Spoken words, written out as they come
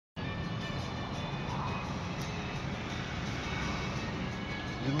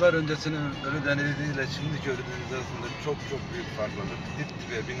Yıllar öncesinin Ölüdenizi ile şimdiki Ölüdeniz arasında çok büyük farklılık. Dip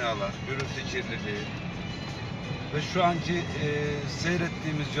dibe binalar, gürültü kirliliği ve şu anki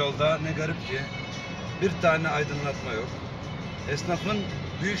seyrettiğimiz yolda ne garip ki bir tane aydınlatma yok. Esnafın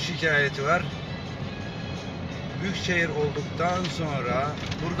büyük şikayeti var. Büyük şehir olduktan sonra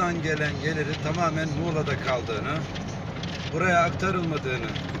buradan gelen geliri tamamen Muğla'da kaldığını, buraya aktarılmadığını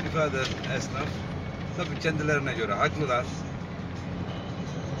ifade eden esnaf, tabii kendilerine göre haklılar.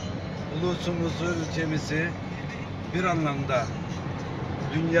 Ulusumuzu, ülkemizi bir anlamda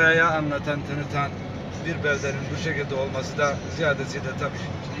dünyaya anlatan, tanıtan bir beldenin bu şekilde olması da ziyadesiyle tabii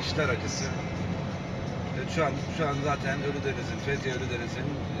işler acısı. Şu an zaten Ölüdeniz'in, Fethiye Ölüdeniz'in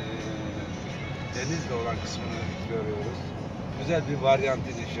denizle olan kısmını görüyoruz. Güzel bir varyant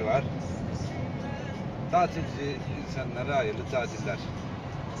inişi var. Tatilci insanlara hayırlı tatiller.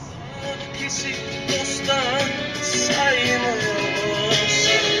 Kesik dosttan saymıyorsa,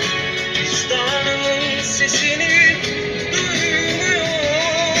 vicdanının sesini duymuyorsa,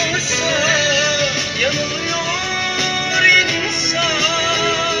 yanılıyor insan.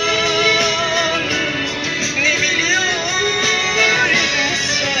 Ne biliyor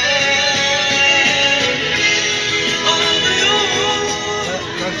insan? Ağlıyor.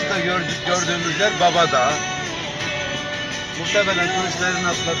 Karşıda gördüğümüz yer Babadağ. Muhtemelen turistlerin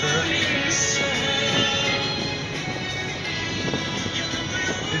atladığı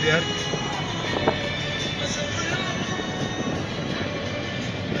bir yer.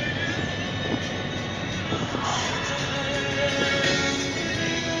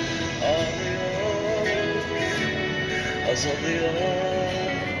 Ağlıyor, azalıyor.